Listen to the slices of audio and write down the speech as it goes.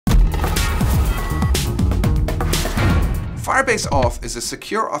Firebase Auth is a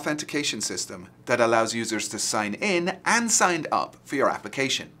secure authentication system that allows users to sign in and sign up for your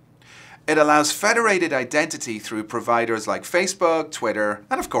application. It allows federated identity through providers like Facebook, Twitter,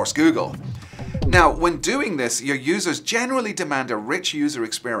 and of course Google. Now, when doing this, your users generally demand a rich user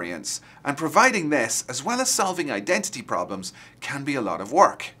experience, and providing this, as well as solving identity problems, can be a lot of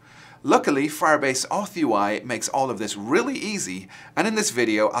work. Luckily, Firebase AuthUI makes all of this really easy, and in this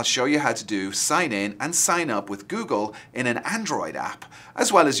video I'll show you how to do sign in and sign up with Google in an Android app,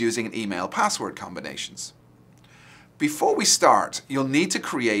 as well as using email password combinations. Before we start, you'll need to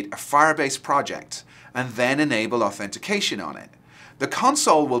create a Firebase project and then enable authentication on it. The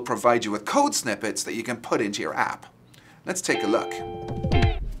console will provide you with code snippets that you can put into your app. Let's take a look.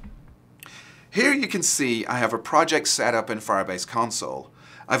 Here you can see I have a project set up in Firebase console.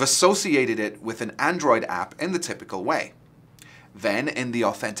 I've associated it with an Android app in the typical way. Then in the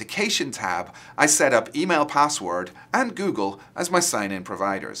Authentication tab, I set up email password and Google as my sign-in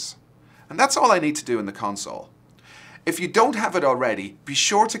providers. And that's all I need to do in the console. If you don't have it already, be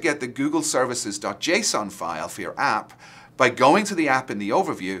sure to get the Google Services.json file for your app by going to the app in the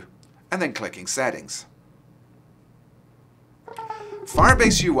overview and then clicking Settings.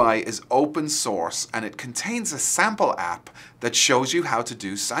 Firebase UI is open source and it contains a sample app that shows you how to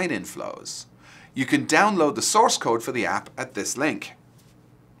do sign-in flows. You can download the source code for the app at this link.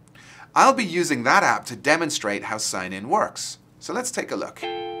 I'll be using that app to demonstrate how sign-in works, so let's take a look.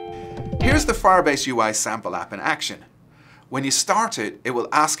 Here's the Firebase UI sample app in action. When you start it, it will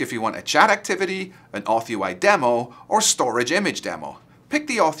ask if you want a chat activity, an OffUI demo, or storage image demo. Pick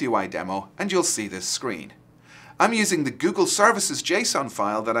the OffUI demo and you'll see this screen. I'm using the Google Services JSON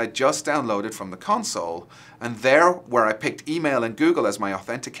file that I just downloaded from the console, and there where I picked email and Google as my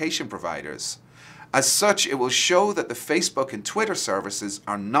authentication providers. As such, it will show that the Facebook and Twitter services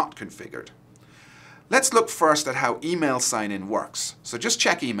are not configured. Let's look first at how email sign-in works. So just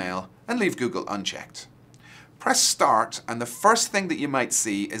check email and leave Google unchecked. Press Start and the first thing that you might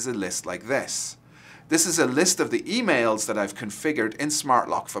see is a list like this. This is a list of the emails that I've configured in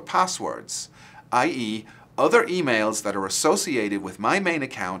SmartLock for passwords, i.e. other emails that are associated with my main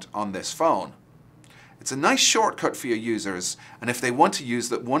account on this phone. It's a nice shortcut for your users and if they want to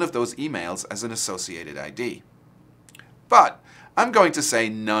use one of those emails as an associated ID. But I'm going to say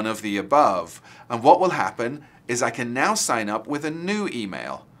none of the above, and what will happen is I can now sign up with a new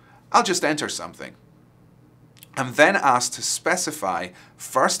email. I'll just enter something. I'm then asked to specify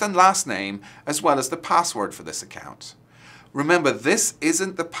first and last name as well as the password for this account. Remember, this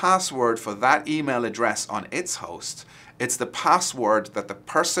isn't the password for that email address on its host. It's the password that the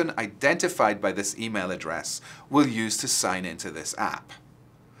person identified by this email address will use to sign into this app.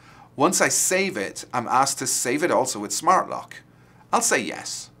 Once I save it, I'm asked to save it also with SmartLock. I'll say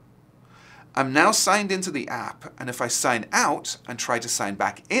yes. I'm now signed into the app, and if I sign out and try to sign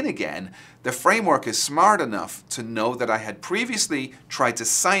back in again, the framework is smart enough to know that I had previously tried to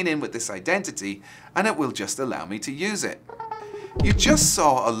sign in with this identity, and it will just allow me to use it. You just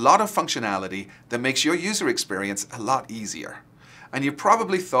saw a lot of functionality that makes your user experience a lot easier. And you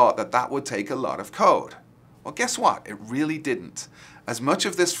probably thought that that would take a lot of code. Well, guess what? It really didn't, as much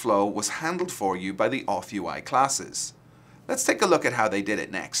of this flow was handled for you by the OffUI classes. Let's take a look at how they did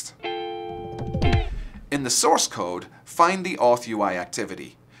it next. In the source code, find the AuthUI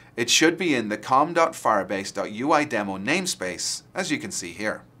activity. It should be in the com.firebase.ui demo namespace, as you can see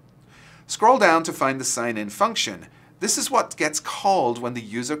here. Scroll down to find the sign-in function. This is what gets called when the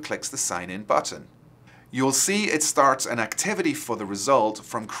user clicks the sign-in button. You'll see it starts an activity for the result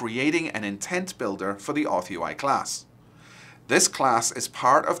from creating an intent builder for the AuthUI class. This class is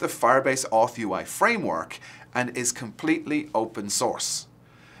part of the Firebase AuthUI framework and is completely open source.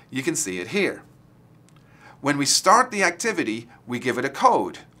 You can see it here. When we start the activity, we give it a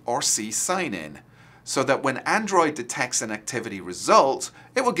code, or signin, so that when Android detects an activity result,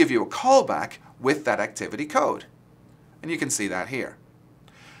 it will give you a callback with that activity code. And you can see that here.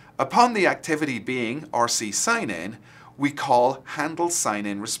 Upon the activity being signin, we call handle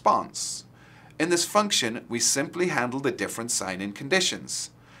sign-in response. In this function, we simply handle the different sign-in conditions.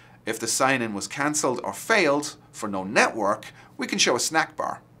 If the sign-in was cancelled or failed for no network, we can show a snack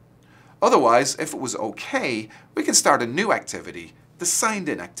bar. Otherwise, if it was okay, we can start a new activity, the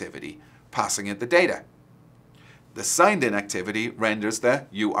signed-in activity, passing it the data. The signed-in activity renders the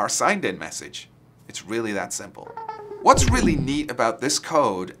 "you are signed in" message. It's really that simple. What's really neat about this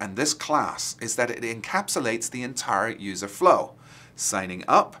code and this class is that it encapsulates the entire user flow. Signing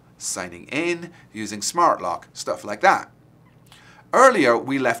up, signing in, using SmartLock, stuff like that. Earlier,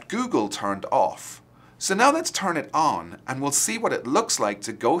 we left Google turned off. So now let's turn it on and we'll see what it looks like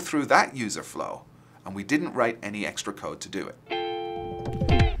to go through that user flow. and we didn't write any extra code to do it.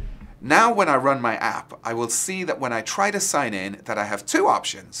 Now when I run my app, I will see that when I try to sign in that I have two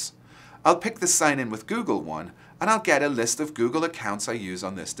options. I'll pick the sign in with Google one, and I'll get a list of Google accounts I use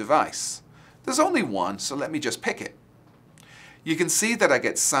on this device. There's only one, so let me just pick it. You can see that I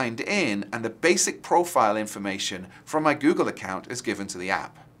get signed in and the basic profile information from my Google account is given to the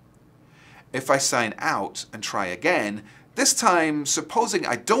app. If I sign out and try again, this time, supposing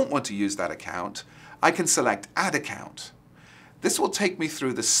I don't want to use that account, I can select Add Account. This will take me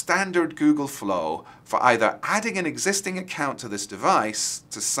through the standard Google flow for either adding an existing account to this device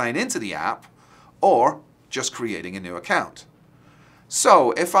to sign into the app, or just creating a new account.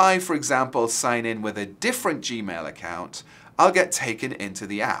 So if I, for example, sign in with a different Gmail account, I'll get taken into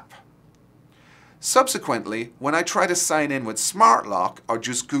the app. Subsequently, when I try to sign in with Smart Lock or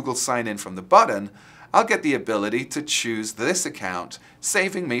just Google Sign In from the button, I'll get the ability to choose this account,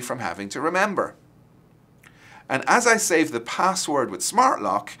 saving me from having to remember. And as I save the password with Smart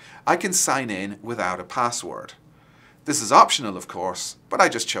Lock, I can sign in without a password. This is optional, of course, but I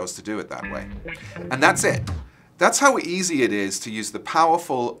just chose to do it that way. And that's it. That's how easy it is to use the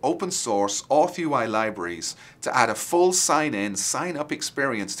powerful open source OffUI libraries to add a full sign-in, sign-up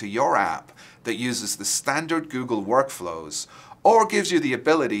experience to your app that uses the standard Google workflows, or gives you the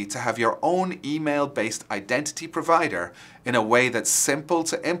ability to have your own email-based identity provider in a way that's simple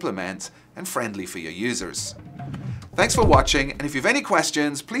to implement and friendly for your users. Thanks for watching, and if you have any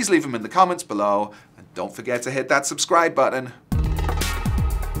questions, please leave them in the comments below, and don't forget to hit that subscribe button.